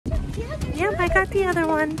Yep, I got the other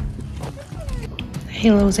one.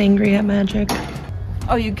 Halo's angry at magic.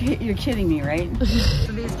 Oh, you're kidding me, right?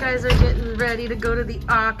 These guys are getting ready to go to the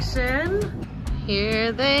auction.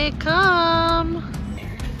 Here they come.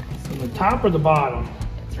 So the top or the bottom?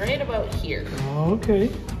 It's right about here. Okay.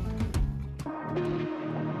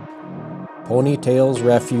 Tales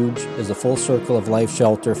Refuge is a full circle of life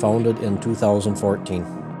shelter founded in 2014.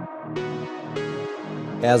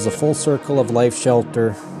 As a full circle of life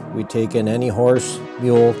shelter, we take in any horse,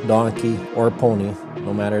 mule, donkey, or pony,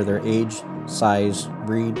 no matter their age, size,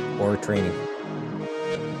 breed, or training.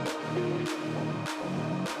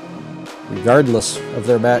 Regardless of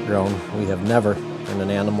their background, we have never turned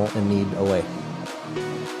an animal in need away.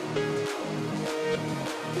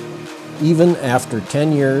 Even after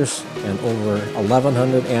 10 years and over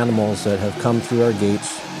 1,100 animals that have come through our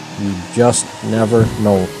gates, you just never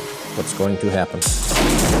know what's going to happen.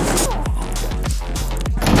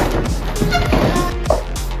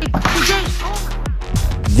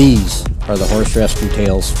 These are the horse rescue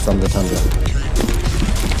tales from the Tundra.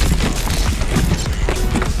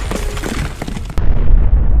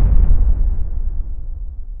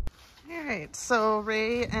 Alright, so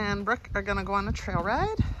Ray and Brooke are going to go on a trail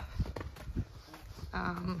ride.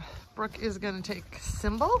 Brooke is going to take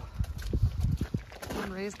Symbol.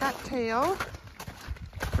 And Ray's got Tail.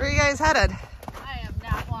 Where are you guys headed? I am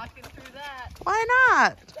not walking through that. Why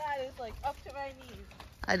not? That is like up to my knees.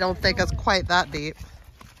 I don't think it's quite that deep.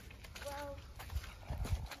 Well,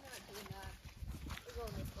 I'm not doing that. We're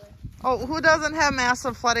going this way. Oh, who doesn't have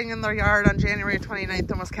massive flooding in their yard on January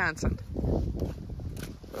 29th in Wisconsin?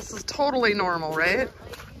 This is totally normal, right?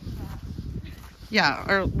 Yeah,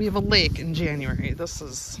 or we have a lake in January. This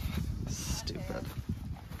is stupid.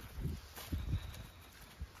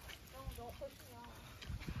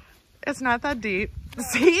 It's not that deep.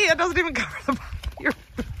 See, it doesn't even cover the bottom of your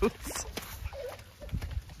boots.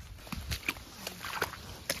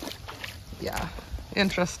 Yeah,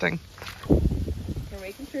 interesting. You're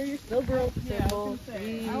making sure you're still broke, Symbol.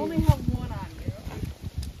 I only have one on you.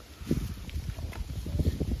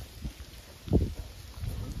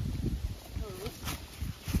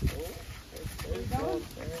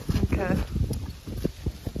 Okay.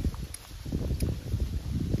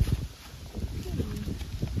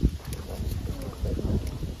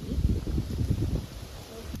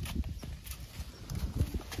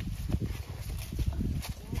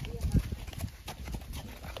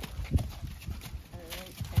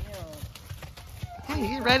 Hey,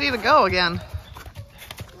 he's ready to go again.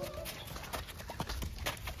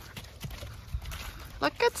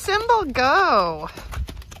 Look at Symbol go.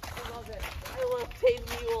 I love it. I love tame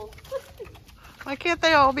mules. Why can't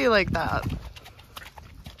they all be like that?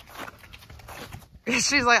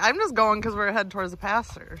 She's like, I'm just going because we're headed towards the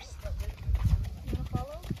pastures. You wanna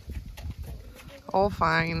follow? Oh,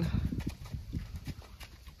 fine.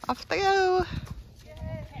 Off they go.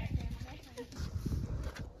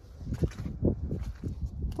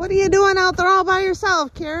 What are you doing out there all by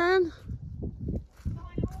yourself, Karen?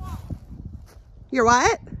 You're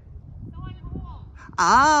what?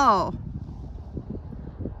 Oh.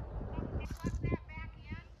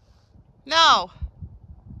 No.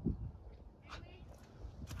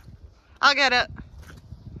 I'll get it.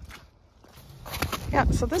 Yeah,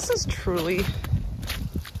 so this is truly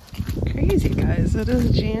crazy, guys. It is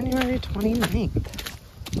January 29th.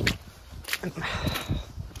 And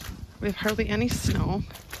we have hardly any snow.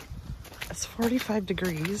 It's 45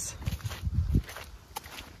 degrees.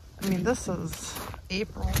 I mean, this is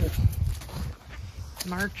April,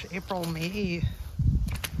 March, April, May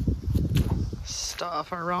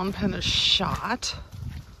stuff. Our round pen is shot.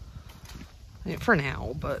 I mean, for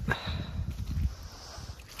now, but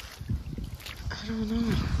I don't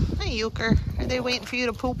know. Hey, Euchre. Are they waiting for you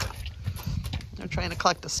to poop? They're trying to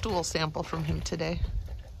collect a stool sample from him today.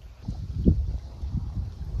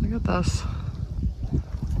 Look at this.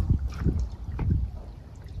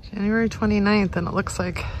 January 29th, and it looks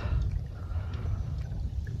like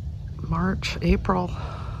March, April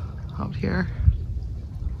out here.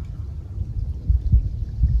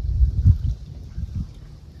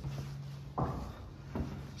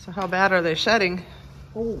 So how bad are they shedding?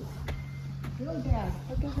 Oh, really bad.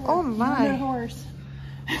 Look at her. Oh my. On her horse.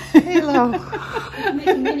 Halo. Make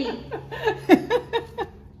a mini.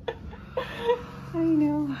 I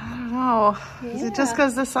know. I don't know. Is it just Yeah.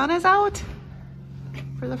 because the sun is out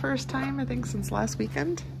for the first time, I think, since last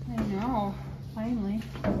weekend? I know. Finally.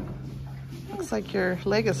 Looks like your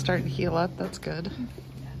leg is starting to heal up. That's good.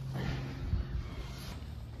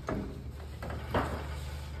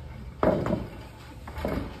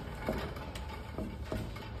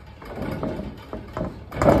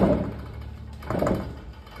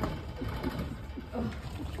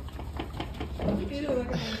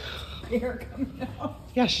 hair coming out.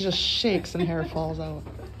 Yeah, she just shakes and hair falls out.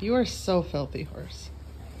 You are so filthy, horse.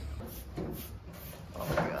 Oh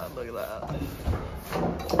my God, look at that.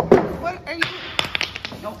 What are you?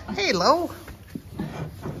 Nope. Hey, Lo.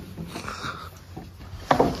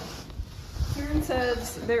 Karen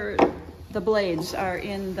says the blades are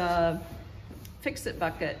in the fix-it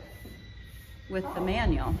bucket with the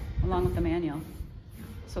manual, along with the manual.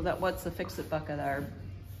 So that what's the fix-it bucket? Our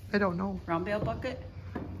I don't know. round bale bucket?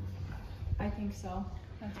 I think so.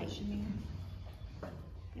 That's what she means.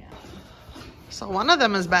 Yeah. So one of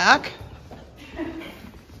them is back.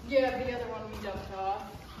 Yeah, the other one we dumped off.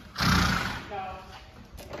 So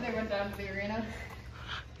they went down to the arena.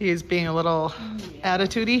 He's being a little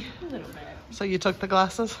attitude-y. A little bit. So you took the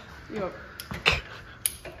glasses? Yep.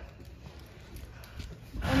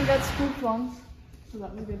 Only got spooked once, so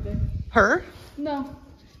that was a good thing. Her? No,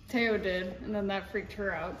 Teo did, and then that freaked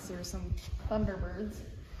her out because there were some thunderbirds.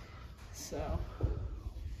 So,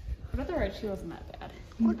 but otherwise she wasn't that bad.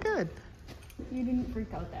 Well, good. You didn't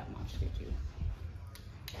freak out that much, did you?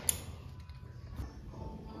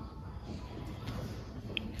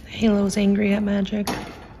 Halo's angry at Magic.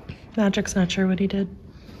 Magic's not sure what he did.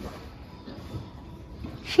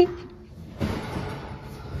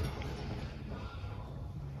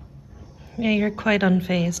 Yeah, you're quite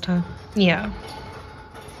unfazed, huh? Yeah.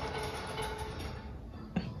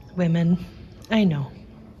 Women. I know.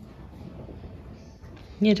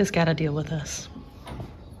 You just gotta deal with us.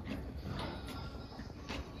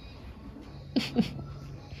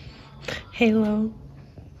 Halo.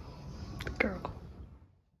 Girl.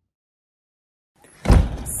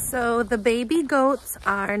 So the baby goats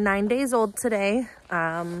are 9 days old today.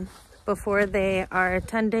 Before they are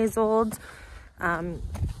 10 days old, we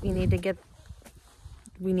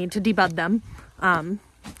need to debud them.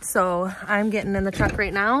 So I'm getting in the truck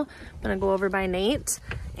right now. I'm gonna go over by Nate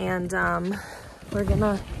and we're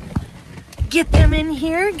gonna get them in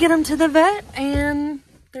here, get them to the vet, and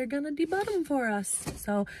they're gonna debud them for us.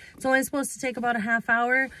 So it's only supposed to take about a half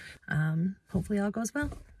hour. Hopefully all goes well.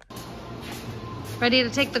 Ready to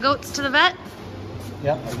take the goats to the vet?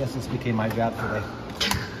 Yep, I guess this became my job today.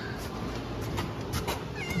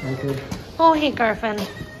 Okay. Oh, hey, Garfin.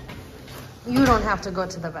 You don't have to go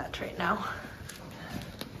to the vet right now.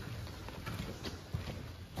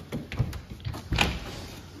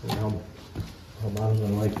 Well, moms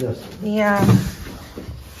don't like this. Yeah.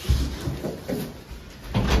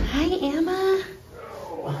 Hi, Emma.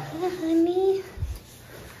 Hi, honey.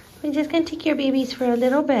 We're just gonna take your babies for a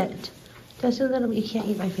little bit. Just a little bit. You can't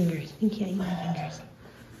eat my fingers. You can't eat my fingers.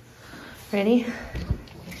 Ready?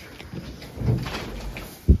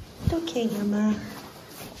 It's okay, Emma.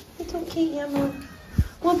 It's okay, Emma.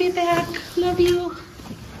 We'll be back. Love you.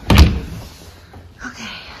 Okay,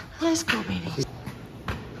 let's go, baby.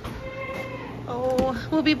 Oh,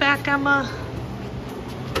 we'll be back, Emma.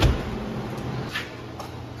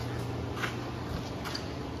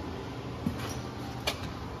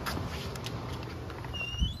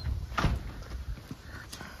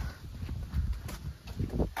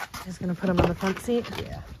 Just gonna put them on the front seat?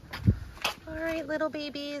 Yeah. All right, little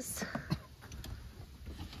babies.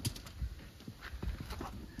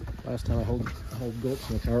 Last time I held goats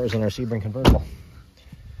in the car was in our Sebring convertible.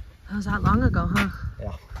 That was that long ago, huh?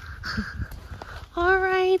 Yeah. All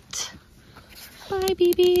right. Bye,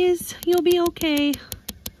 babies. You'll be okay.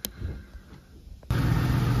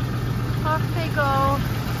 Off they go.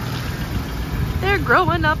 They're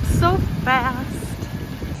growing up so fast.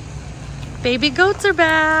 Baby goats are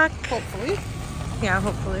back. Hopefully. Yeah,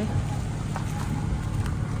 hopefully.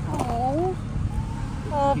 Oh.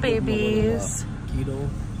 Oh, babies. Keto,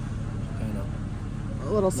 kind of. A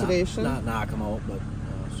little sedation. Not knock them out, but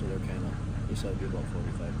so they're kind of. He said it'd be about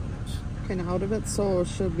 45 minutes. Kind of out of it. So what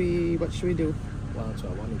should we do? Well, that's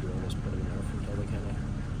what I wanted to do. Just put them in there until they kind of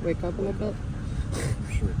Wake up a little bit?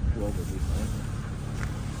 I'm sure Wilbur will be fine.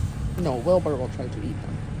 No, Wilbur will try to eat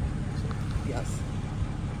them. Yes.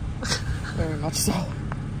 Very much so.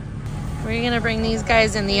 We're gonna bring these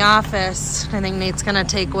guys in the office. I think Nate's gonna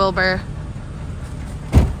take Wilbur.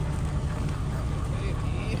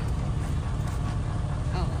 Baby.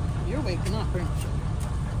 Oh, you're waking up, aren't you?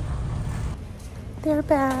 They're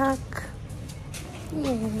back.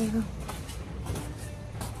 Yeah.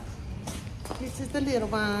 This is the little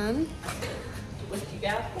one. What you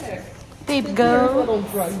got there? Babe, They're a go. little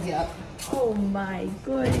drugged yet. Oh my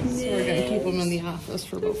goodness. So we're gonna keep them in the office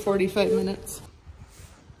for about 45 minutes.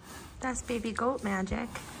 That's baby goat magic.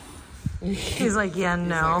 He's like, yeah,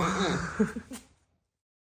 no.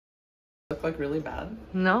 Look like really bad.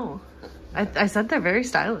 No. I said they're very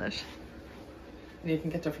stylish. You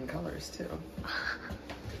can get different colors too.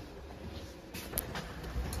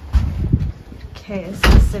 Okay, so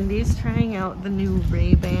Cindy's trying out the new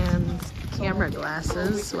Ray-Bans camera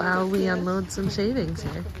glasses while we unload some shavings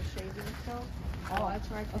here. Oh, that's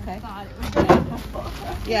right. Okay. Thought it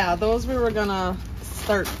was Yeah, those we were gonna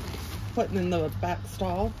start putting in the back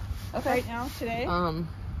stall. Okay. right now, today. Or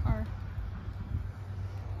Or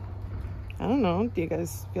I don't know. Do you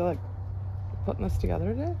guys feel like putting this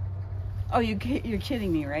together today? Oh, you're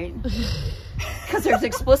kidding me, right? Because there's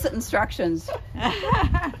explicit instructions.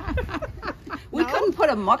 We couldn't put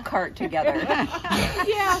a muck cart together.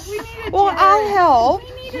 yeah, we needed. Well, I'll help.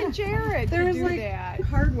 We needed Jared There's to do like that.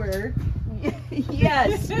 hardware.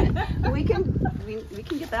 Yes, we can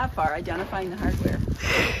get that far, identifying the hardware.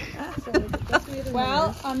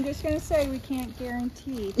 Well, I'm just gonna say we can't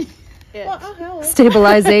guarantee it. Well, I'll help.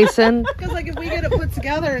 Stabilization. Because like if we get it put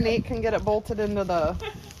together, Nate can get it bolted into the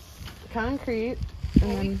concrete,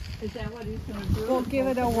 and then Is that what he's going to do? We'll give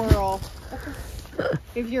it a whirl.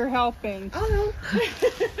 If you're helping. I'll help.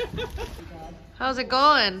 How's it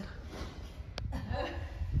going?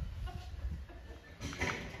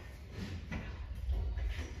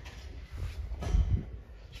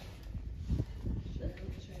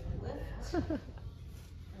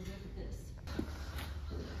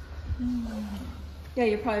 Yeah,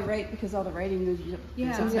 you're probably right because all the writing is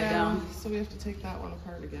upside down. So we have to take that one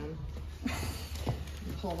apart again.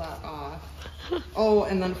 And pull that off. Oh,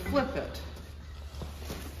 and then flip it.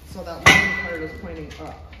 So that one part is pointing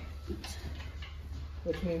up.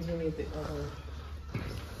 Which means we need the other.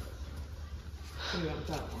 We got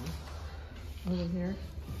that one. Over here.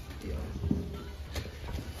 Yeah.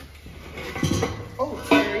 Oh,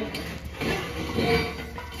 sorry.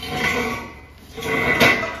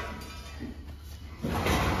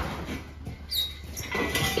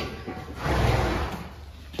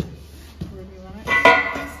 Where do you want it?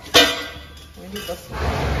 We need this one.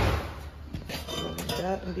 Put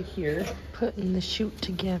that into here. Putting the chute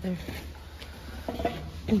together.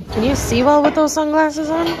 Can you see well with those sunglasses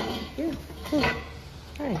on? Yeah.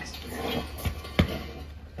 Nice.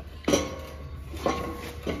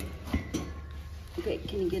 Okay,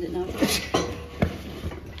 can you get it now?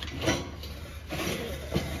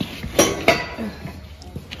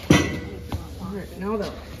 Alright, now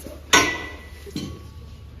that lights up.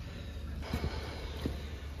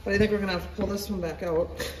 But I think we're gonna have to pull this one back out.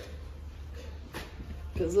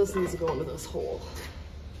 Because this needs to go into this hole.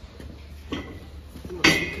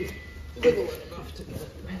 Wiggle it enough to get it.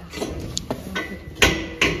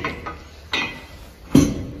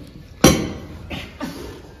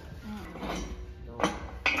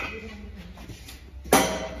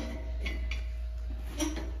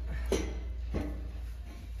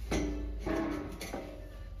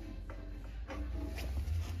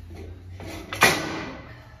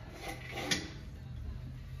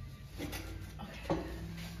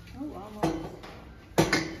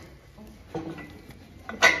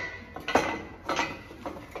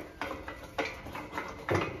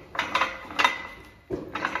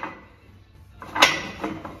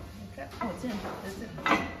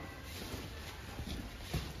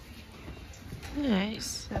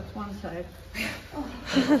 Nice. That's one side.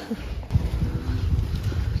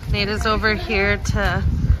 Nate is over here to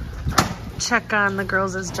check on the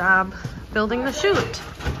girls' job building the chute.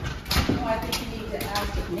 Oh, I think you need to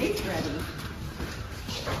ask if Nate's ready.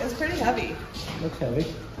 It's pretty heavy. Looks heavy.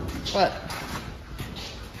 But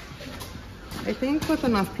I think with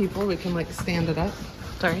enough people we can like stand it up.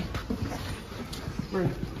 Sorry.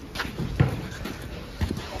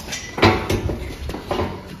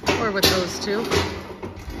 Or with those two.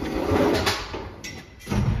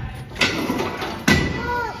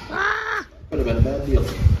 Ah! Would have been a bad deal.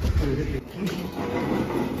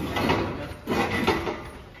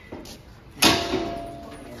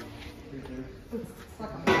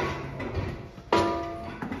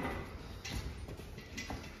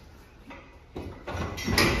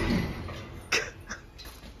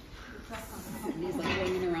 And he's like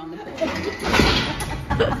hanging around the pit.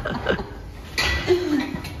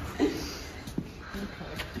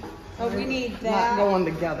 Oh, we need Not that. going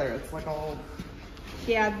together. It's like all.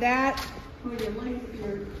 Yeah, that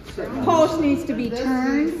post needs to be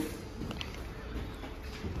turned.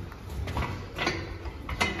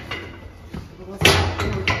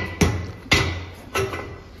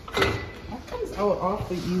 That comes out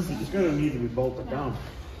awfully easy. It's gonna need to be bolted down.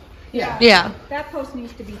 Yeah. Yeah. That post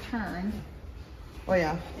needs to be turned. Oh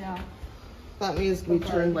yeah. Yeah. That needs to be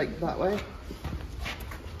turned like that way.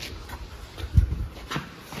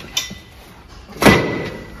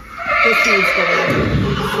 This needs to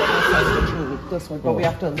turn this way, but we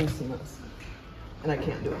have to loosen this. And I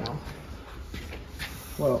can't do it now.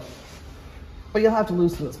 Well, But you'll have to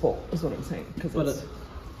loosen this bolt, is what I'm saying. But it's...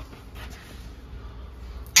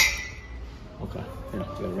 Okay. Yeah, you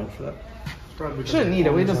got a wrench for that? Shouldn't need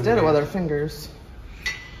it. We just did it with our fingers.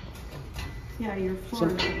 Yeah, your floor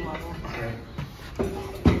is level.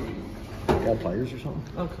 Got pliers or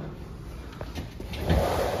something? Okay.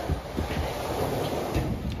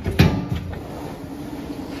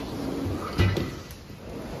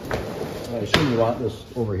 I assume you want this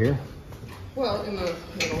over here? Well, in the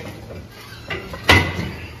middle.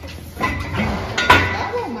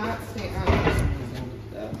 That will not stay on.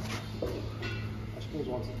 Yeah. I suppose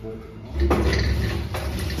once it's working.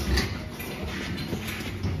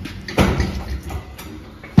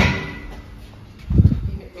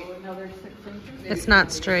 Another 6 inches. It's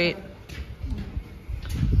not straight.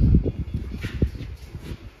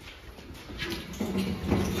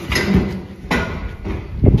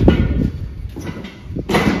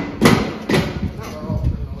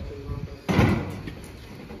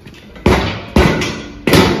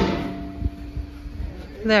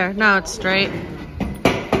 There, now it's straight.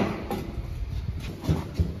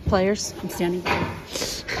 Pliers. I'm standing by.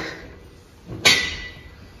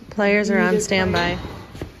 Pliers are on standby.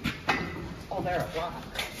 Oh, they're a lock.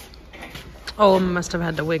 Oh, must have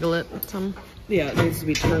had to wiggle it some. Yeah, it needs to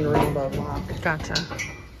be turned around by a lock. Gotcha.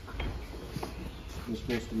 It's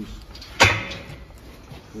supposed to be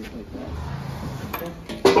straight like that.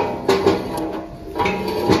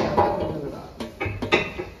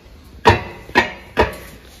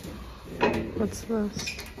 What's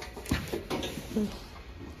this?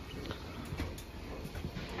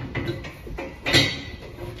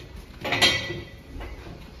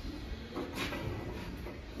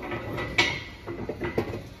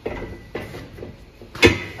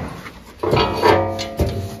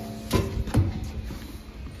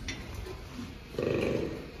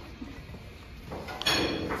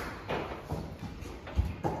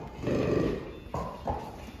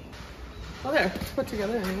 Oh, there. It's put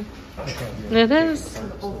together anyway. It is.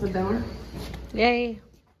 Bolt it down. Yay.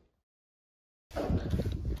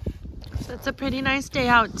 So it's a pretty nice day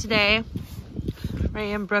out today.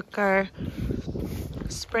 Ray and Brooke are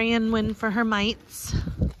spraying wind for her mites.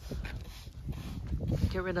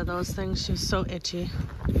 Get rid of those things. She was so itchy.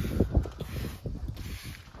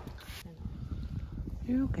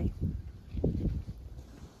 You're okay.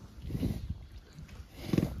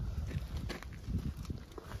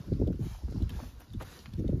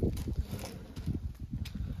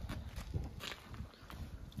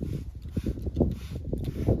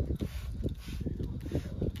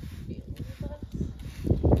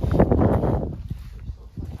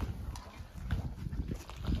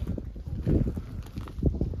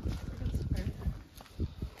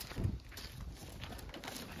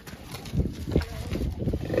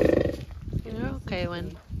 Okay,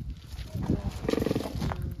 Win.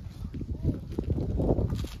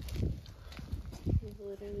 He's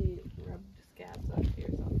literally rubbed scabs onto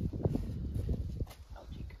yourself.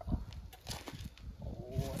 Ouchie girl.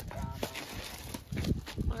 Oh, drama.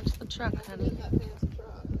 Watch the truck, honey. That fancy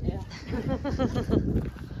truck. Yeah.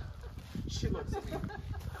 She looks at me.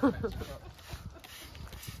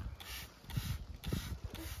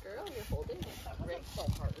 Girl, you're holding it. That breaks so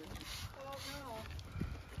hard. Oh no.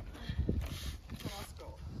 Let's go.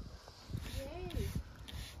 Yay.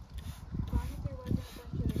 As long as there wasn't a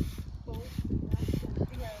bunch of bolts and nuts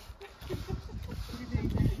and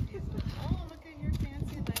oh, look at your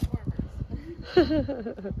fancy leg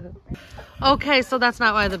warmers. Okay, so that's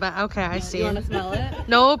not why the back. Okay, I see. You want to smell it?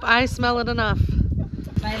 Nope, I smell it enough.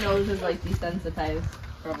 My nose is like desensitized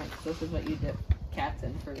from it. This is what you dip cats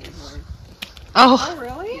in for these words. Oh,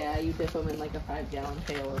 Really? Yeah, you dip them in like a 5-gallon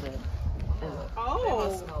pail of it.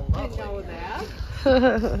 Oh, I didn't know that.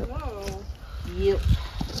 Whoa. Yep.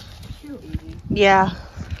 Cute. yeah.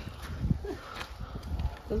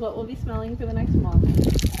 This is what we'll be smelling for the next month.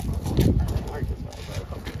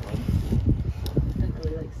 Doesn't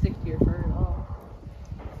really like stick to your fur at all.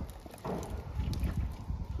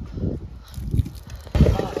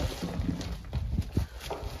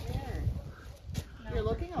 You're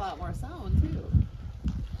looking a lot more sound too.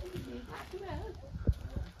 Not too bad.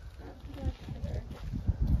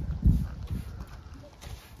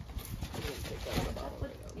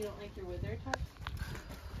 You don't like your wither touch?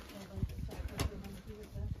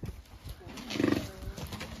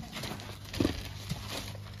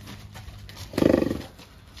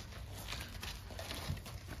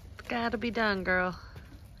 It's gotta be done, girl.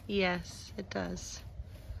 Yes, it does.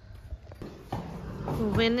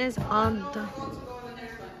 When is on the...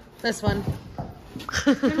 This one.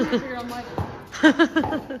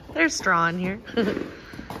 There's straw in here.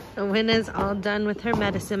 And Win is all done with her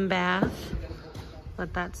medicine bath.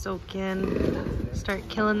 Let that soak in. Start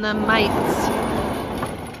killing them mites.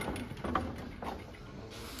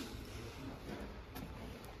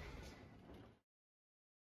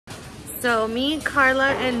 So me,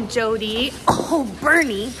 Carla, and Jody,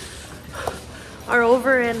 Bernie, are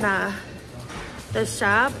over in the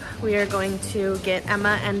shop. We are going to get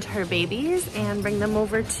Emma and her babies and bring them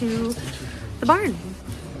over to the barn.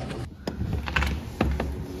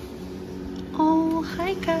 Oh,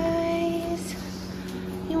 hi guys.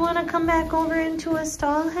 You want to come back over into a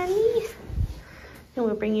stall, honey? And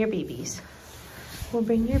we'll bring your babies. We'll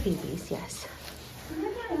bring your babies, yes.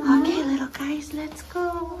 Okay, little guys, let's go.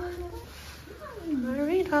 All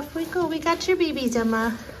right, off we go. We got your babies,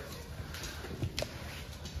 Emma.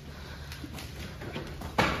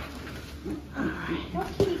 All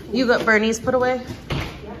right. You got Bernie's put away?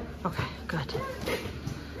 Okay, good.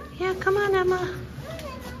 Yeah, come on, Emma.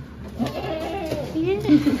 Yeah.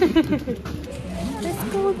 Let's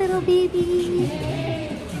go, little baby.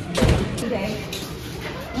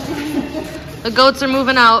 The goats are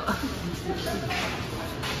moving out.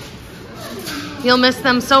 You'll miss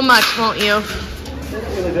them so much, won't you? They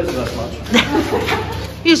don't really visit us much.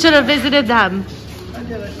 You should have visited them. I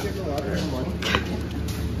did. I give the water in the morning.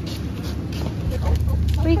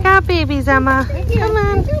 We got babies, Emma. Come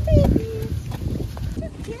on.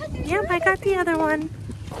 Yep, I got the other one.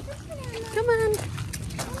 Come on.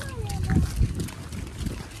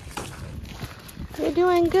 You're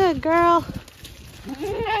doing good, girl.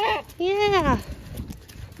 Yeah.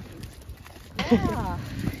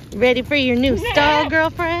 Ready for your new stall,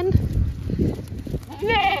 girlfriend?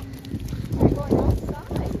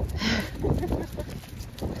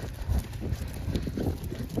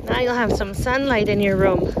 Now you'll have some sunlight in your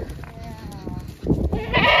room.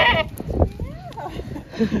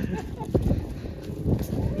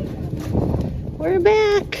 We're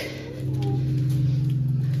back.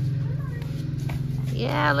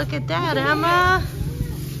 Yeah, look at that, Emma.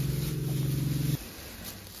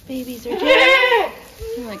 Babies are doing.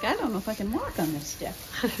 You're like, I don't know if I can walk on this stick.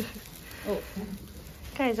 Oh.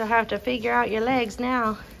 Guys will have to figure out your legs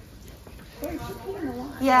now.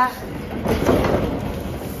 Yeah.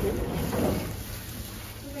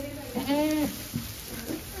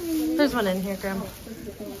 There's one in here, Grandma.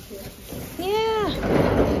 Yeah.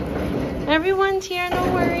 Everyone's here,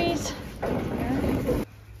 no worries.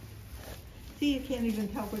 See, you can't even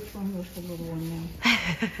tell which one was the little one now.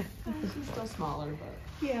 She's still smaller, but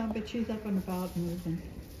Yeah, but she's up and about and moving.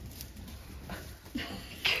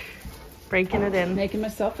 Breaking it in. Making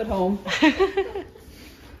myself at home.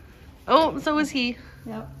 Oh, so was he.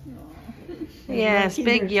 Yep. Yes, Keep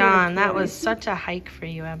big her yawn. short, That boy. was such a hike for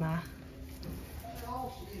you, Emma.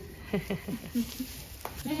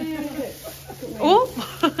 Oh!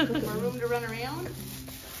 more room to run around.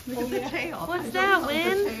 Look at the tail. What's that,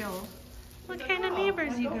 Win? Tail. What kind of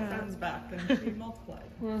neighbors you got? Friends back then, she multiplied.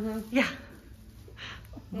 Yeah.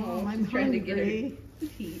 Oh, I'm trying to get her hungry. to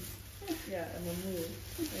eat. Yeah, and then move.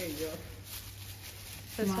 There you go.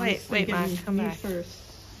 Just Mom's wait, thinking Mom, come me back. first.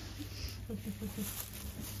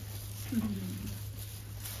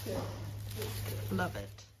 Love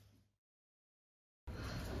it.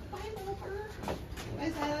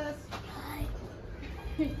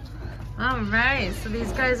 All right, so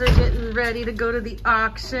these guys are getting ready to go to the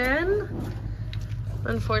auction.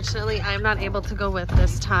 Unfortunately, I'm not able to go with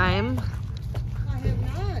this time. I have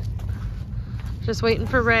not. Just waiting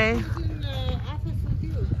for Ray. She's in the office with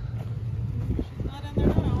you. She's not in there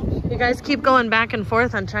now. You guys keep going back and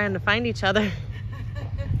forth on trying to find each other.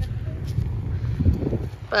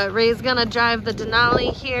 But Ray's gonna drive the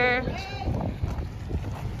Denali here.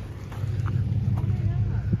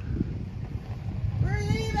 We're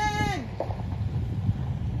leaving!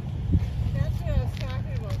 That's what I was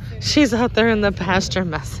talking about. She's out there in the pasture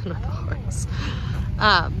messing with the horse.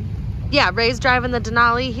 Yeah, Ray's driving the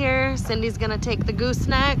Denali here. Cindy's gonna take the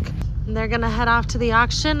gooseneck. And they're gonna head off to the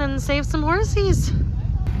auction and save some horsies.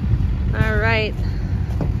 All right,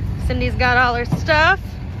 Cindy's got all her stuff.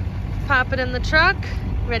 Pop it in the truck.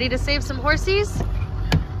 Ready to save some horsies?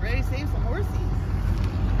 Ready to save some horses.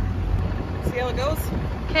 See how it goes?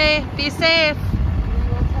 Okay, be safe.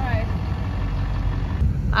 We'll try.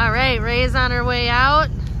 All right, Ray's on her way out.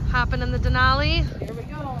 Hopping in the Denali. Here we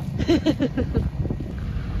go.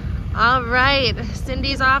 All right,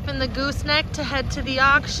 Cindy's off in the gooseneck to head to the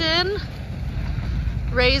auction.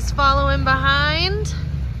 Ray's following behind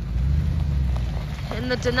in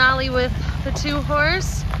the Denali with the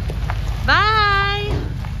 2-horse. Bye!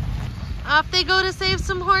 Off they go to save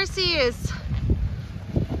some horsies.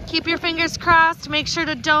 Keep your fingers crossed. Make sure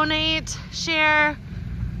to donate, share,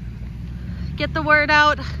 get the word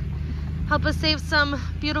out. Help us save some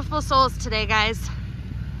beautiful souls today, guys.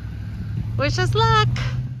 Wish us luck.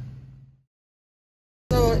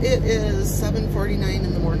 So it is 7:49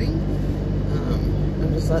 in the morning.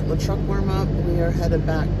 I'm just letting the truck warm up. We are headed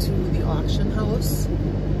back to the auction house.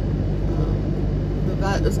 The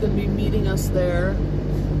vet is going to be meeting us there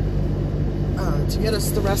to get us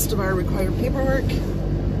the rest of our required paperwork. And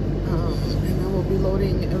then we'll be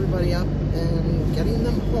loading everybody up and getting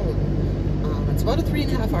them home. It's about a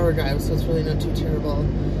 3.5-hour drive, so it's really not too terrible.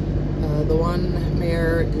 The one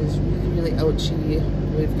mare is really ouchy.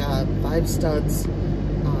 We've got 5 studs.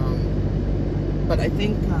 But I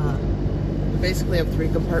think we basically have 3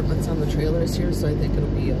 compartments on the trailers here, so I think it'll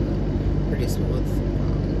be a pretty smooth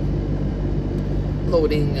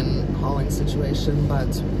loading and hauling situation.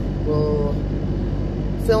 But we'll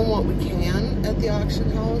film what we can at the auction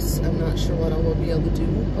house. I'm not sure what I will be able to do,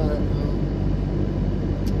 but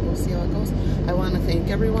we'll see how it goes. I want to thank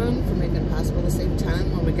everyone for making it possible to save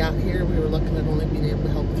 10. When we got here, we were looking at only being able to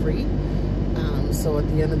help 3. So at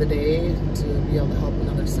the end of the day, to be able to help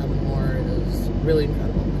another 7 more is really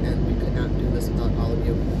incredible, and we could not do this without all of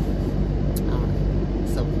you.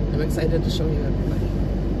 So I'm excited to show you everybody.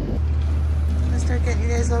 Let's start getting you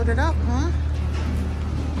guys loaded up, huh?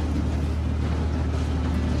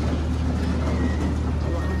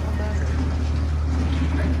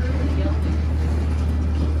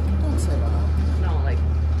 Don't say that. No, like,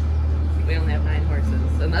 we only have 9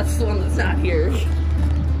 horses, and that's the one that's not here.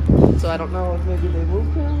 So I don't know if maybe they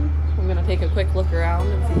moved him. I'm gonna take a quick look around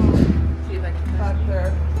and see if I can Back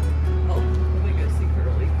there. Oh, let me go see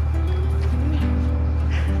Curly.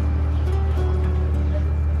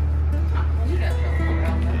 You got trouble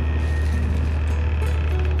around there.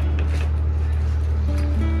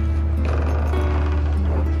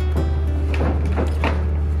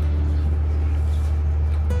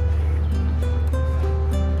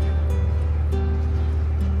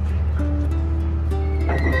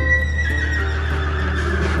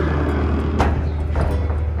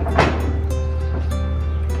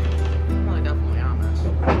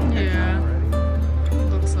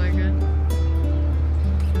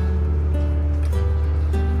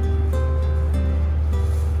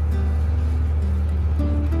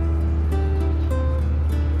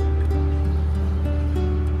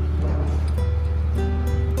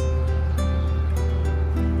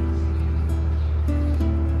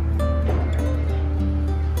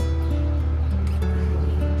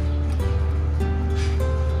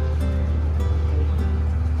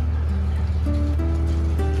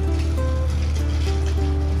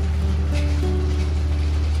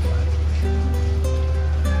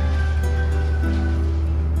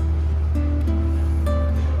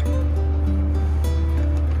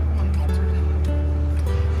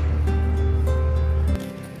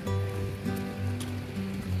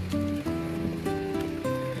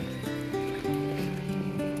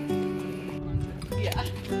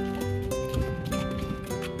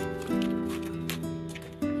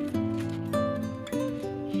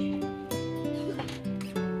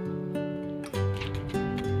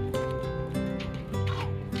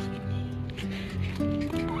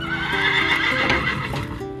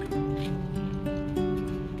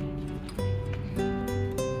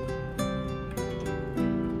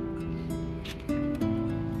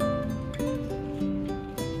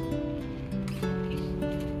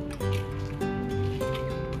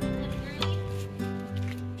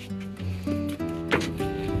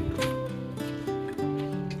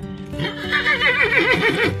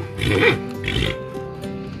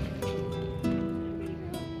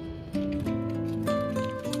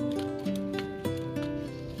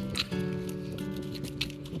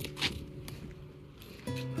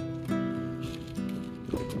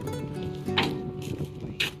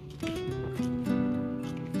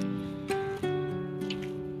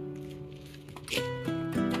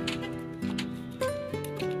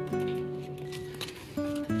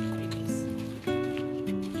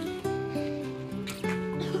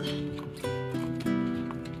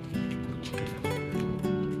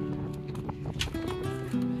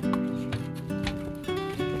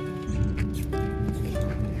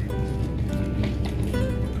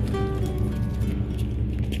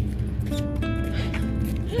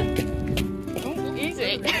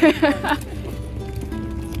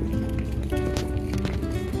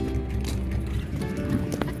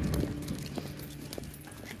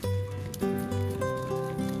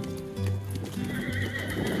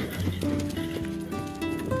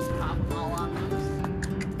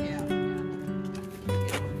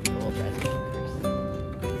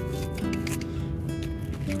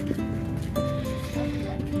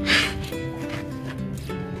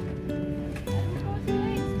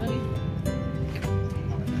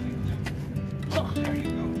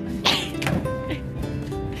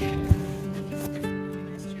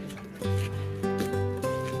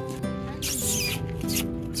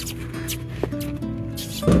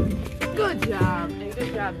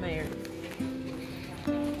 job, Mayor.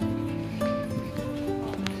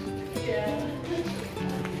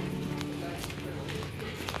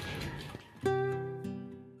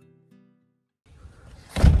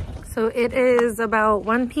 So it is about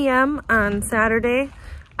 1 p.m. on Saturday.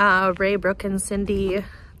 Ray, Brooke, and Cindy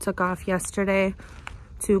took off yesterday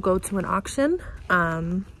to go to an auction.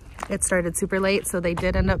 It started super late, so they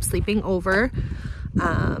did end up sleeping over.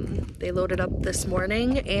 They loaded up this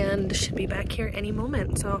morning and should be back here any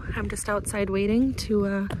moment. So I'm just outside waiting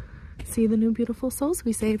to see the new beautiful souls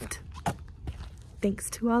we saved. Thanks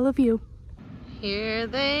to all of you. Here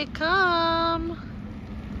they come.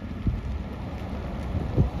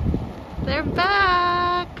 They're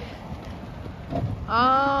back.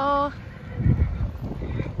 Oh,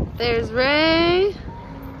 there's Ray.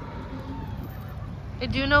 I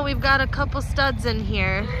do know we've got a couple studs in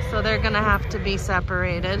here, so they're gonna have to be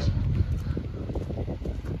separated.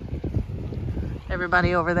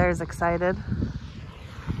 Everybody over there is excited.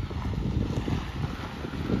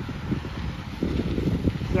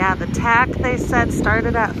 Yeah, the tack they said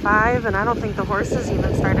started at 5, and I don't think the horses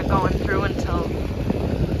even started going through until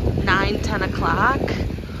 9, 10 o'clock.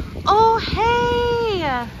 Oh, hey!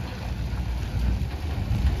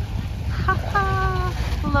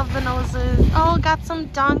 Haha, love the noses. Oh, got some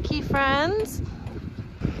donkey friends.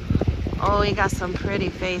 Oh, we got some pretty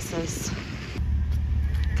faces.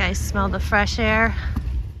 Guys, smell the fresh air.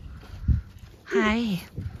 Hi.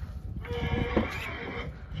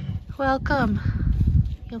 Welcome.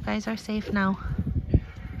 You guys are safe now.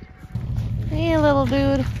 Hey, little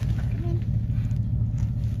dude.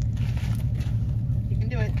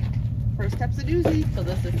 First step's a doozy. So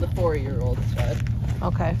this is the 4-year-old stud.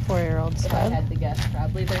 Okay, 4-year-old If I stud. had to guess,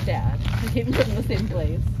 probably their dad. They came from the same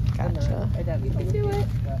place. Gotcha. You can do it.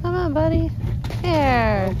 Come on, buddy.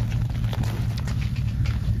 Here.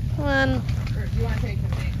 Come on. Or do you want to take the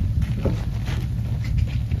thing?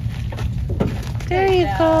 There you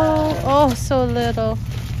go. Oh, so little.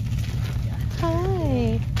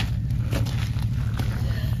 Hi.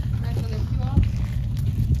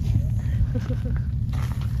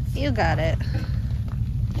 You got it.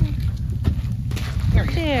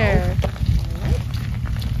 There.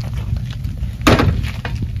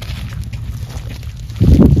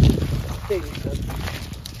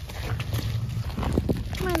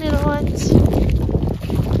 Come on, little ones.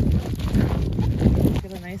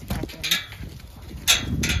 Get a nice bathroom.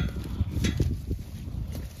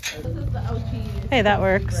 This is the ouchie. Hey, that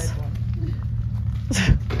works.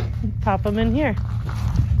 Pop them in here.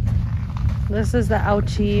 This is the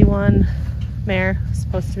ouchie one. Mare,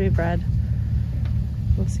 supposed to be bred.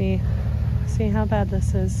 We'll see how bad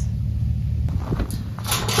this is.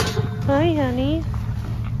 Hi, honey.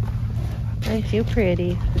 Aren't you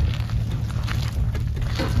pretty?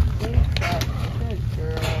 Good girl. Good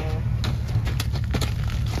girl.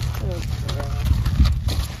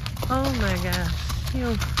 Oh my gosh.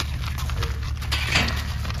 You.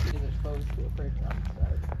 She's exposed to a freight truck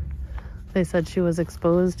stud. They said she was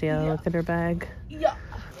exposed. Yeah, look at her bag. Yeah.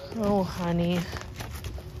 Oh, honey.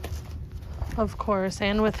 Of course,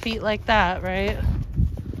 and with feet like that, right?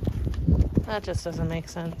 That just doesn't make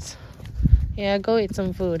sense. Yeah, go eat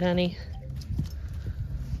some food, honey.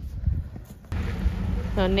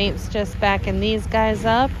 So Nate's just backing these guys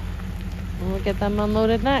up, and we'll get them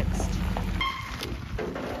unloaded next.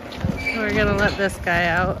 We're gonna let this guy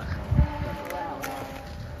out.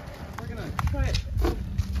 We're gonna try it.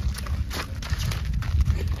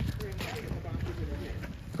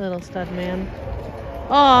 Little stud man.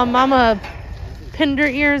 Oh, mama pinned her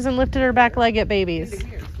ears and lifted her back leg at babies.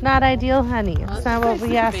 Not ideal, honey. It's not what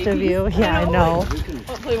we asked of you. Yeah, I know.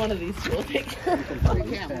 Hopefully one of these two will take care of it.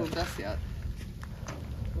 We can't move this yet.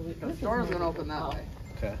 The door's gonna open that way.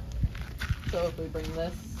 Okay. So if we bring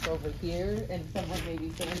this over here and someone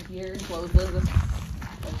maybe sit in here and close this.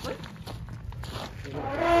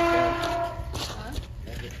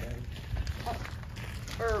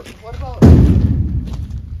 Or what about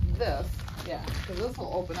this? Yeah. Because this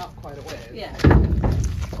will open up quite a ways. Yeah.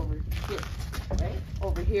 Over here. Right?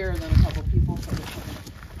 Over here, and then a couple people.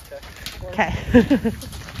 Okay.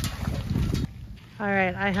 All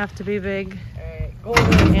right, I have to be big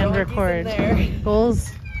Alright. and record. Goals,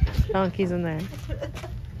 donkeys in there.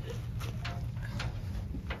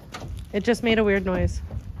 It just made a weird noise.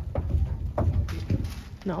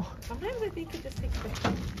 No. Sometimes I think it just takes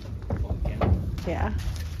a Yeah.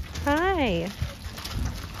 Hi.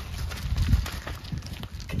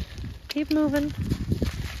 Keep moving.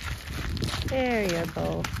 There you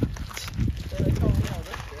go.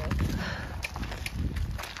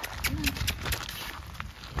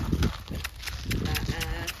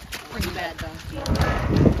 Pretty bad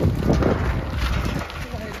donkey.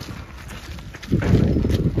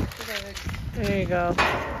 go.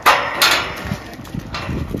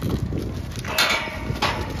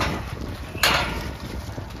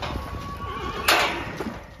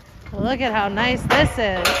 Look at how nice this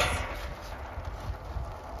is.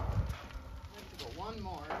 One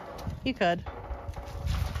more. You could.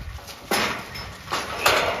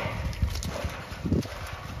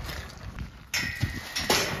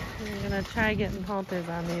 I'm gonna try getting halters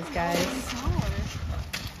on these guys.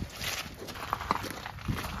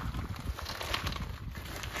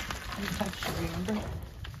 Remember?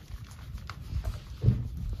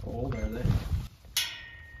 How old are they?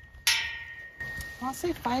 I'll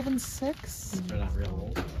say 5 and 6. They're not real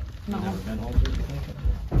old. No. Never been haltered, you think?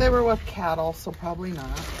 They were with cattle, so probably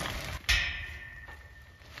not.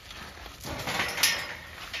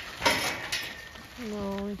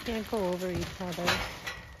 No, we can't go over each other.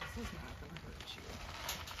 This is not gonna hurt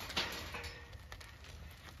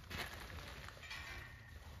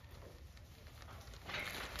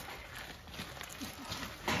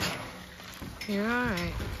you. You're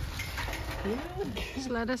alright. Just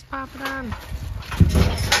let us pop it on.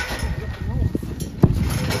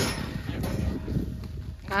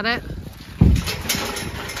 Got it?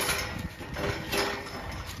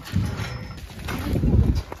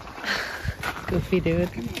 Goofy dude.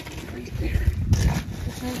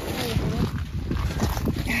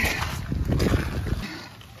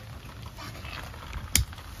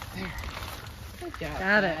 Good job,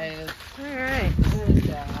 Got it. guys. Alright. Good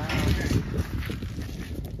job.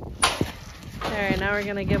 Alright, now we're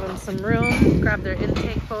gonna give them some room, grab their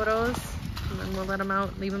intake photos, and then we'll let them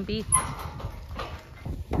out, leave them be.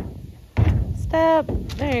 Step.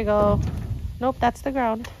 There you go. Nope, that's the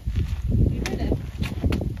ground. You did it.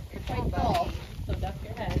 You're quite tall, so duck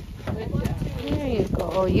your head. Good job. There you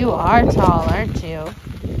go. You are tall, aren't you?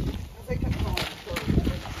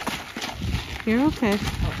 You're okay.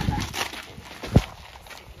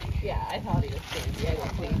 Yeah, I thought he was crazy. I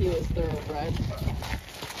don't think he was thoroughbred.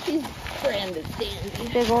 He's branded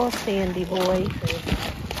Sandy. Big old Sandy boy.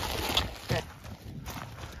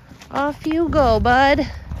 Off you go, bud.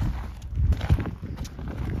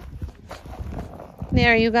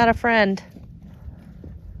 There, you got a friend.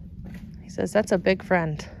 He says that's a big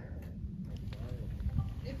friend.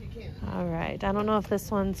 If you can. All right. I don't know if this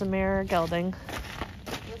one's a mare or gelding.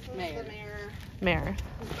 This one's Mare. the mare. Mare.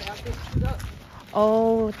 His back is chewed up.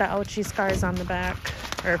 Oh, the ouchie scars on the back.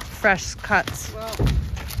 Or fresh cuts. Well,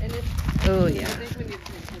 and if Oh, I yeah. think we need to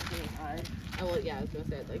pay attention to her eye. Oh, well, yeah, I was gonna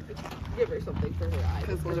say, like, just give her something for her eye.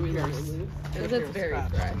 Because It's gonna we're be really pierced. loose. We're Because it's very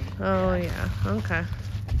pierced fresh. Oh, yeah. Okay.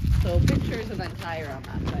 So pictures and then tie her on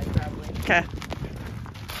that side, probably. Okay.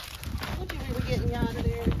 Look, we were getting you out of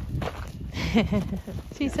there.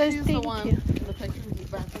 She says She's the thank one. you. The picture of his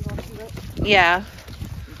back is all chewed up. Yeah.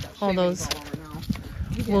 He's got All shavings those all over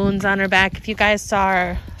now. wounds on her back. If you guys saw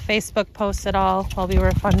our Facebook post at all while we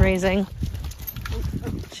were fundraising,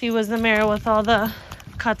 she was the mare with all the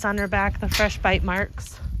cuts on her back, the fresh bite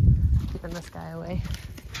marks. Keeping this guy away.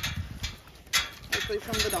 Hopefully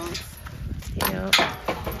from the donks. Yeah.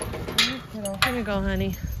 Here you go,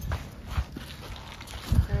 honey.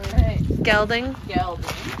 Alright. Gelding. Gelding.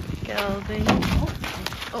 Gelding.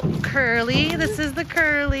 Oh, Curly. This is the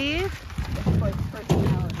Curly.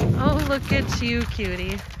 Oh, look at you,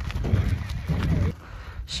 cutie.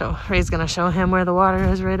 Ray's gonna show him where the water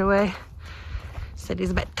is right away. Said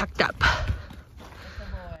he's a bit tucked up.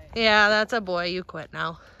 Yeah, that's a boy. You quit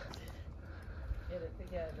now. Get it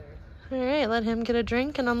together. All right, let him get a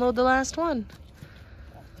drink and unload the last one.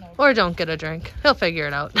 Or don't get a drink. He'll figure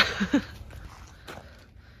it out.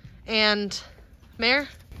 And mare?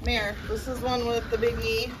 Mare. This is one with the big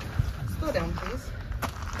E. Slow down, please.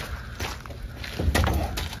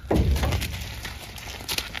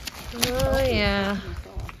 Oh, yeah.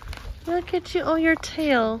 Look at you. Oh, your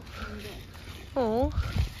tail. Oh.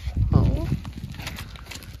 Oh.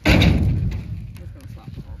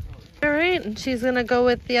 All right, and she's gonna go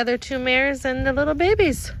with the other two mares and the little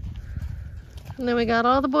babies. And then we got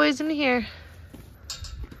all the boys in here.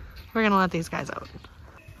 We're gonna let these guys out.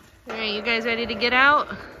 All right, you guys ready to get out?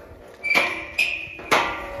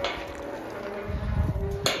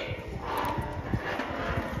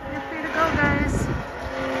 You're free to go, guys.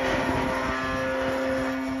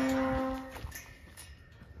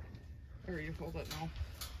 Or you hold it now.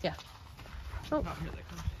 Yeah. Oh. Oh, here they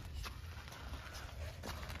come.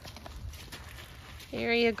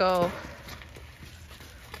 Here you go.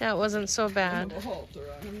 That wasn't so bad.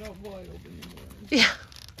 Yeah.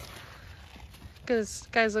 Because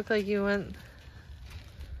guys look like you went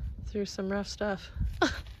through some rough stuff.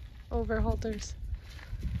 Over halters.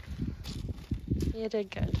 You did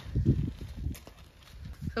good.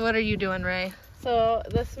 So what are you doing, Ray? So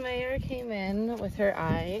this mare came in with her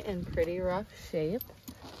eye in pretty rough shape.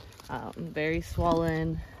 Very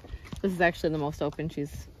swollen. This is actually the most open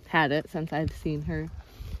she's had it since I've seen her,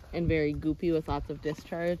 and very goopy with lots of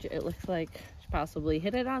discharge. It looks like she possibly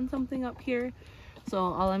hit it on something up here. So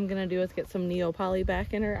all I'm gonna do is get some Neopoly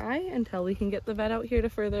back in her eye until we can get the vet out here to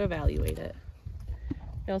further evaluate it.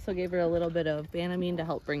 I also gave her a little bit of Banamine to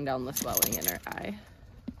help bring down the swelling in her eye.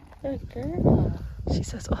 Good girl. She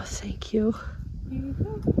says, oh, thank you. Here you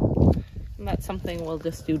go. And that's something we'll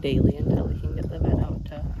just do daily until we can get the vet out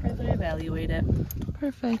to further evaluate it.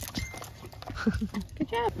 Perfect. Good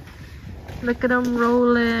job. Look at them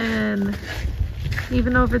rolling.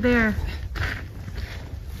 Even over there.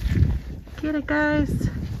 Get it, guys.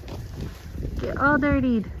 Get all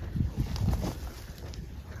dirtied.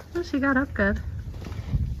 Oh, she got up good.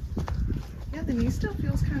 Yeah, the knee still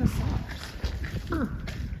feels kind of soft. Oh,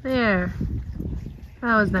 there.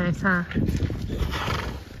 That was nice, huh?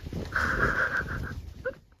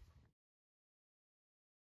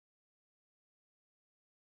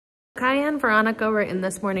 Kaya and Veronica were in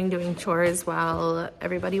this morning doing chores while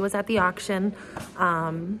everybody was at the auction.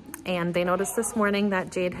 And they noticed this morning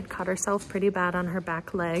that Jade had cut herself pretty bad on her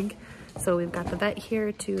back leg. So we've got the vet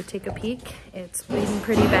here to take a peek. It's bleeding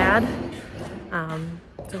pretty bad.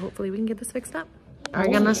 So hopefully we can get this fixed up. We're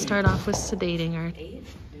gonna start off with sedating her.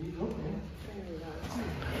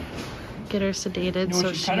 Get her sedated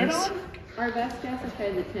so she's... Our best guess is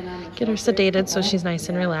probably the pin on the Get her sedated so she's nice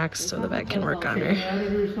and relaxed so the vet can work on her.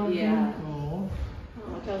 Yeah. Oh,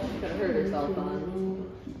 I thought she could have hurt herself on.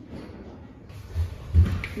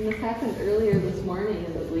 And this happened earlier this morning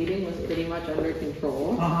and the bleeding was pretty much under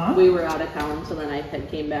control. We were out of town, so then I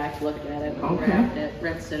came back, looked at it, unwrapped it,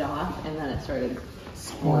 rinsed it off, and then it started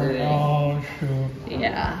squirting. Oh, shoot.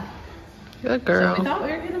 Yeah. Good girl. So we thought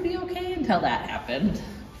we were going to be okay until that happened.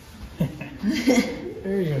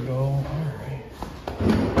 There you go. All right.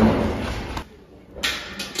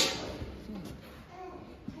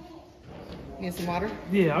 Need some water?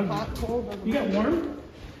 Yeah, I'll Hot, cold? You got warm?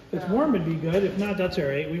 If it's warm, it'd be good. If not, that's all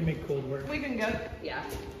right. We make cold work. We can go. Yeah.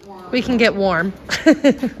 We can get warm. From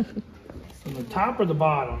the top or the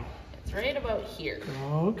bottom? It's right about here.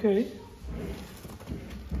 Okay.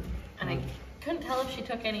 And I couldn't tell if she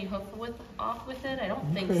took any hoof off with it. I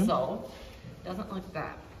don't think so. Doesn't look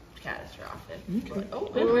that catastrophic. Okay.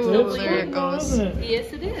 But, There it goes. Isn't it?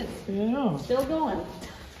 Yes, it is. Yeah. Still going.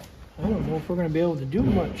 I don't know if we're going to be able to do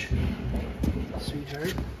much,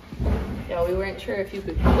 sweetheart. Yeah, we weren't sure if you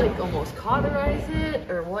could like almost cauterize it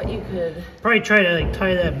or what you could, Probably try to like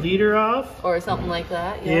tie that bleeder off. or something like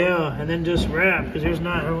that. Yeah, and then just wrap because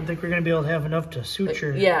I don't think we're going to be able to have enough to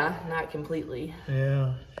suture. Yeah, not completely.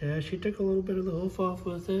 Yeah. Yeah, she took a little bit of the hoof off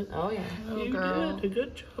with it. Oh yeah. You did a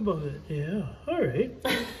good job of it. Yeah. All right.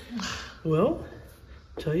 Well,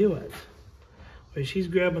 tell you what. While she's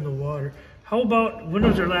grabbing the water, how about when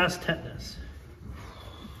was her last tetanus?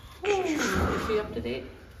 Is she up to date?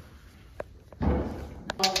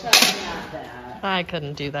 Oh, that's not that. I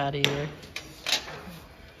couldn't do that either.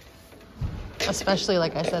 Especially,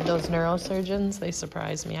 like I said, those neurosurgeons, they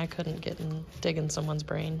surprised me. I couldn't dig in someone's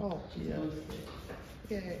brain. Oh, yeah.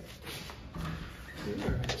 You're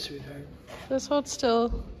all right, sweetheart. Just hold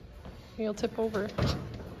still. You'll tip over.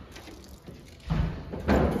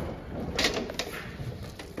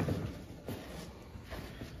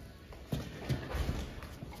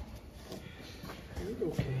 You're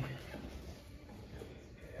okay.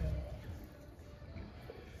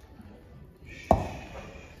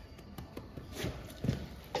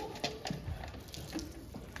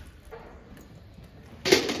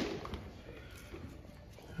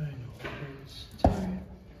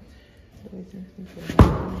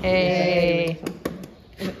 Hey.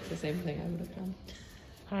 It's the same thing I would have done.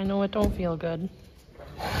 I know it don't feel good.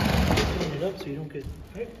 Clean it up so you don't get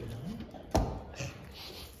infected, huh?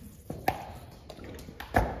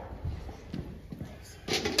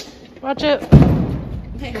 Watch it.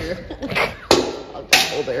 There. I'll just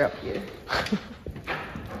hold her up here.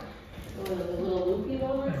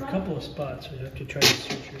 There's a couple of spots we have to try to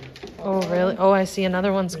suture. Oh, really? Oh, I see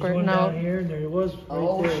another one There's squirting one out. down here, and there was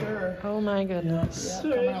right there. Sure. Oh my goodness.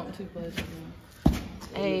 Yeah. Coming out in 2 places.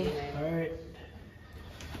 Hey. All right.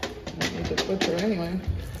 Need to butcher anyway.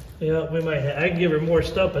 Yeah, we might. I can give her more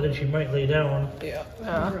stuff, but then she might lay down. Yeah.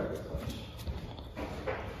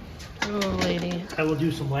 Oh, lady. I will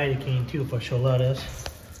do some lidocaine too if she'll let us.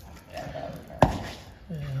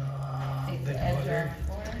 Big mother.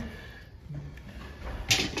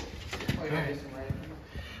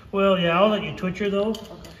 Well, yeah, I'll let you twitch her though,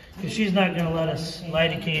 because she's not gonna let us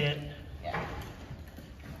lidocaine it.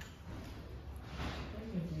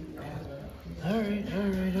 All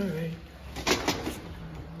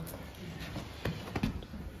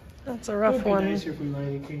That's a It rough would be one. nicer if we let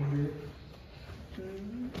it came here.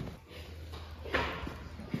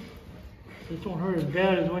 This won't hurt as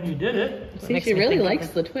bad as when you did it. See, she really likes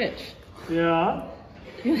the twitch. Yeah.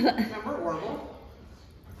 Remember Orville?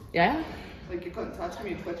 Yeah? Like you couldn't touch him,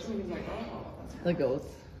 you twitched him, he's like, oh, that's The goats.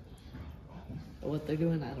 What they're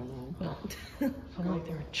doing, I don't know. Sounded like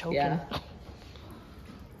they were choking. Yeah.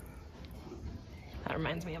 That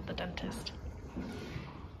reminds me of the dentist.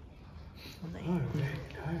 When they-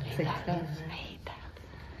 Same stuff. I hate that.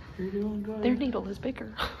 You're doing good. Their needle is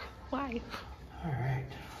bigger. Why? All right.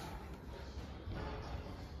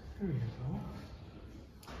 There you go.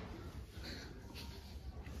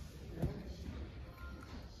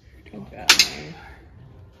 Good job, Mary.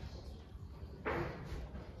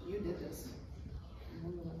 You did this.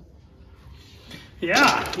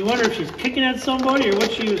 Yeah. You wonder if she's kicking at somebody or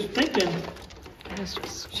what she was thinking. It is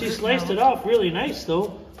just She sliced it off really nice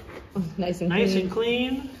though. Nice and Nice clean. and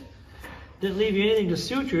clean. Didn't leave you anything to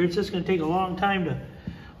suture. It's just going to take a long time to,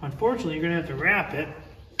 unfortunately, you're going to have to wrap it.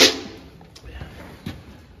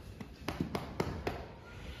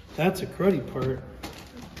 That's a cruddy part.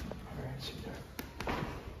 All right, sweetheart.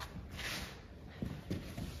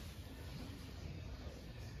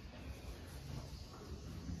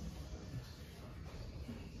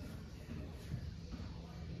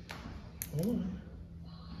 Hold on.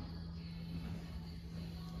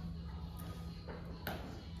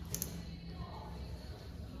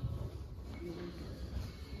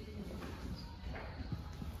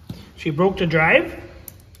 She broke the drive?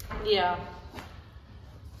 Yeah.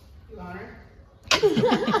 You want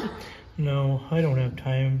her? No, I don't have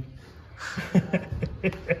time. Once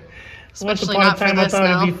Especially upon not a for time I this thought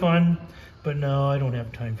now. it'd be fun, but no, I don't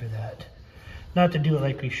have time for that. Not to do it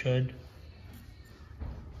like we should.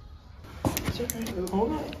 It's all right.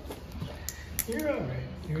 Hold on. You're all right.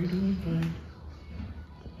 You're doing fine.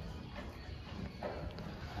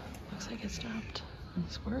 Looks like it stopped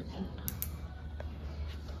squirting.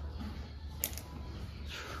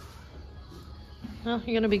 Well,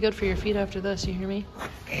 you're gonna be good for your feet after this, you hear me?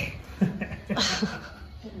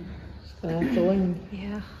 Gonna have to learn.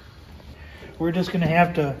 Yeah. We're just gonna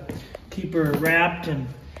have to keep her wrapped and,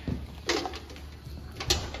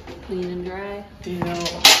 Clean and dry. you know,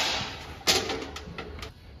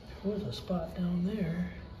 there was a spot down there.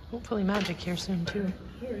 Hopefully magic here soon too.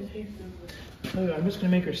 All right, hey. Oh, I'm just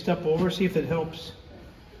gonna make her step over, see if it helps.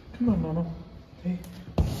 Come on, Mama. Hey,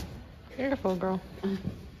 Careful, girl. there,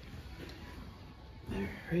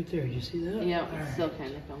 right there. Did you see that? Yeah, All right. it's still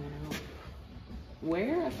kind of coming out.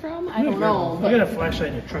 Where from? I don't know. I got a flashlight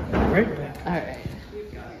in the truck. Right back. All right.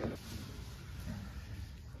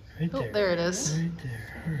 Right Oh, there. there it is. Right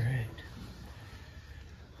there. All right.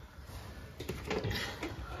 Do you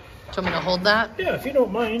want me to hold that? Yeah, if you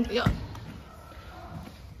don't mind. Yeah.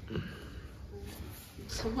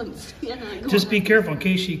 Someone's Just be careful in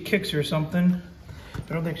case she kicks or something.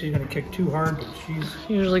 I don't think she's gonna kick too hard, but she's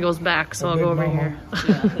She usually goes back, so a I'll big go over mama. here.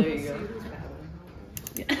 Yeah, there you go.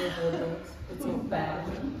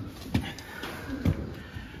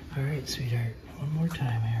 All right, sweetheart. One more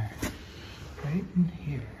time here. Right in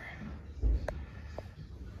here.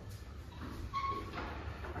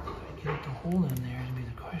 I get the hole in there to be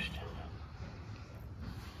the question.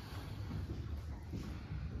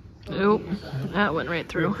 Oop, that went right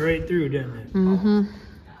through. Right through, didn't it? Mm-hmm.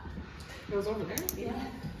 It was over there? Yeah.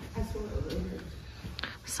 I swear it was over there.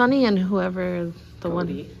 Sunny and whoever the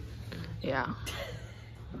one. Yeah.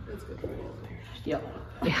 That's good for you. Yep.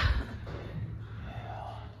 Yeah.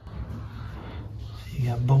 You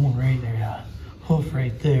got bone right there, hoof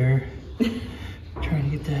right there. Trying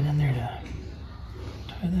to get that in there to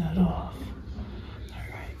tie that off. All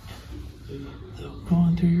right. So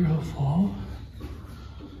going through your hoof wall.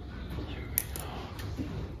 There we go.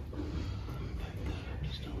 Back that up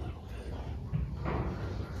just a little bit.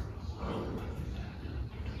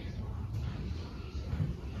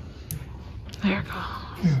 There you go.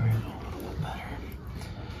 There we go. A little better.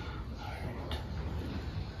 All right.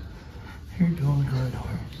 You're doing good,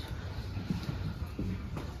 horse.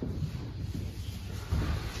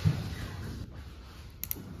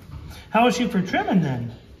 How is she for trimming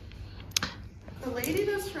then? The lady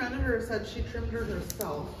that's trimmed her said she trimmed her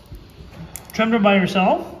herself. Trimmed her by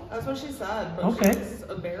herself? That's what she said, but Okay. she's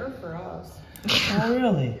a bear for us. Oh,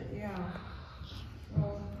 really? Yeah.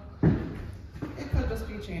 Well, it could just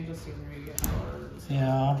be change of scenery.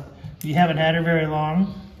 Yeah. You haven't had her very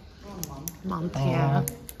long? Month, Oh. yeah.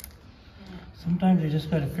 Sometimes you just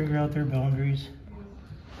got to figure out their boundaries.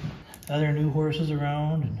 Other new horses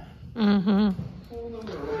around. And, Mm-hmm.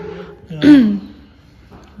 you know,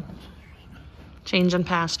 Changing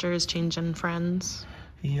pastures, changing friends.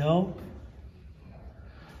 Yo.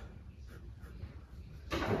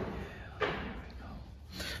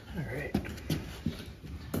 All right.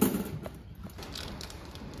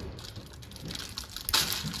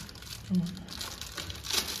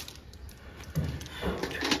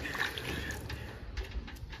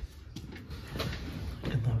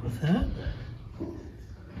 Good luck with that.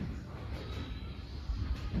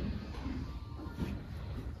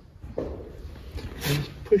 Just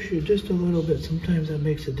push you just a little bit. Sometimes that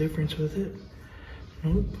makes a difference with it.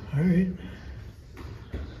 Nope. All right.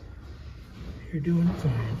 You're doing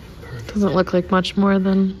fine. Perfect. Doesn't look like much more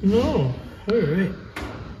than... No. All right.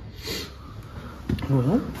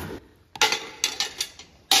 Well.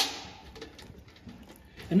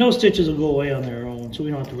 And those stitches will go away on their own, so we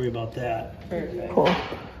don't have to worry about that. Perfect. Cool.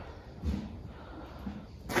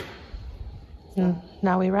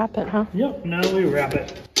 Now we wrap it, huh? Yep, now we wrap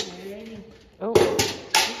it. Oh.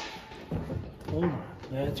 Oh,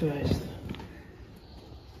 that's right.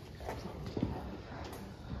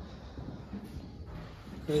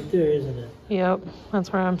 Right there, isn't it? Yep,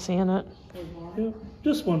 that's where I'm seeing it. Yep,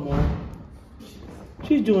 just one more.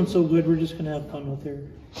 She's doing so good, we're just gonna have fun with her.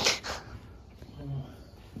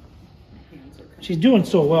 She's doing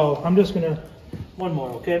so well, I'm just gonna, one more,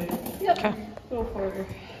 okay? Yep. Okay. Go for her.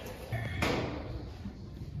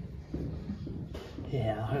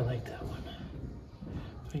 Yeah, I like that one.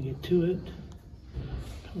 If I get to it.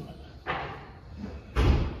 Come on.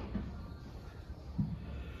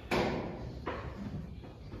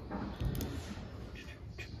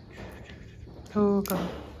 Oh, God.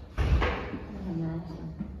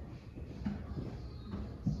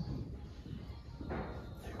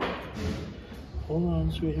 Hold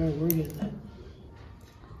on, sweetheart, we're getting it.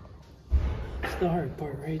 That's the hard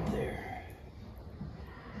part right there.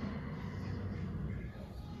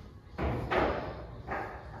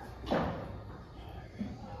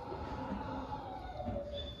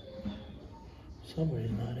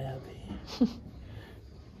 Somebody's not happy.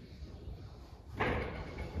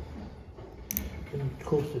 Getting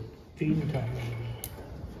close to feeding time, maybe.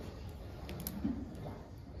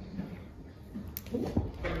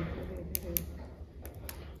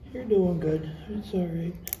 You're doing good. It's all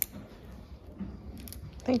right.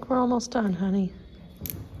 I think we're almost done, honey.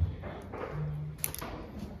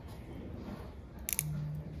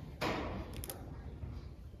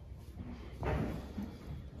 There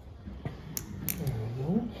we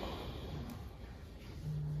go.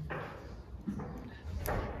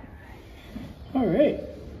 All right.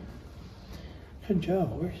 Good job,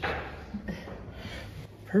 horse.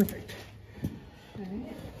 Perfect.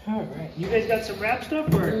 All right. You guys got some wrap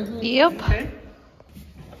stuff or? Yep. Okay.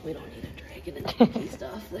 We don't need a dragon and sticky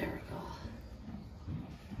stuff. There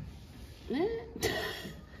we go.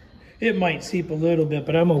 It might seep a little bit,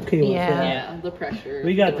 but I'm okay with Yeah. that. Yeah, the pressure.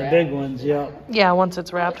 We got the wrap. big ones, yeah. Yeah, once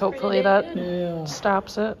it's wrapped, hopefully that Yeah.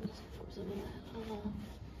 stops it.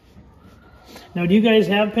 Now, do you guys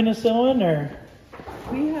have penicillin or?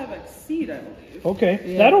 We have Exceed, I believe. Okay,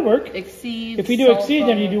 Yeah. that'll work. Exceed. If you do Exceed,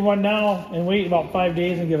 then sulfa. you do one now and wait about 5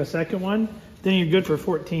 days and give a second one. Then you're good for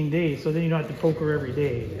 14 days. So then you don't have to poke her every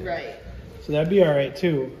day. Right. So that'd be all right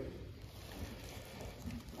too.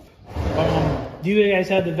 Do you guys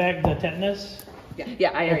have the tetanus? Yeah,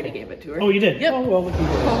 I already gave it to her. Oh, you did? Yep. Oh, well, look at you.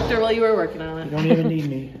 Poked her while you were working on You it. don't even need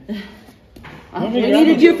me. I me grab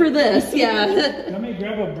needed a- you for this, yeah. Let me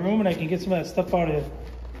grab a broom and I can get some of that stuff out of.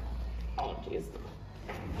 Oh, jeez.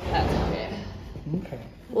 That's okay. Okay.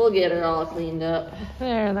 We'll get her all cleaned up.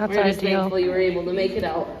 There, that's We're just ideal. thankful you were able to make it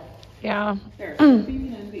out. Yeah, There,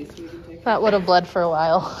 feeding envy, so we can take that would have bled for a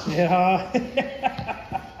while. Yeah.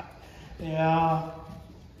 Yeah.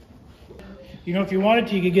 You know, if you wanted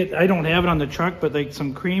to, you could get, I don't have it on the truck, but like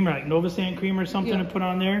some cream, like Novosan cream or something to put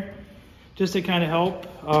on there, just to kind of help.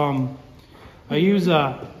 I use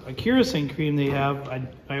a kerosene cream they have.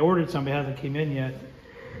 I ordered some, it hasn't came in yet.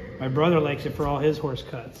 My brother likes it for all his horse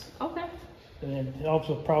cuts. Okay. And it helps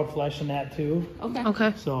with proud flesh and that too. Okay.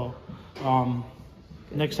 Okay. So,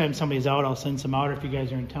 next time somebody's out, I'll send some out. If you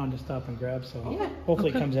guys are in town, just stop and grab some. Yeah.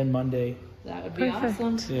 Hopefully it comes in Monday. That would be Perfect.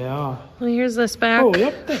 awesome. Yeah. Well, here's this back. Oh,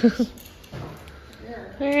 yep. Thanks.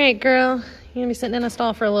 All right, girl. You're gonna be sitting in a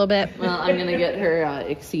stall for a little bit. Well, I'm gonna get her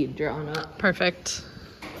Exceed drawn up. Perfect.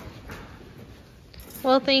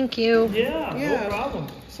 Well, thank you. Yeah, Yeah. no problem.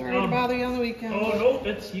 Sorry to bother you on the weekend. Oh,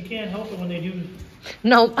 no, you can't help it when they do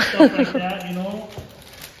Nope. stuff like that, you know.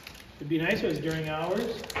 It'd be nice if it was during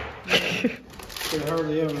hours. It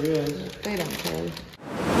hardly ever is. They don't care.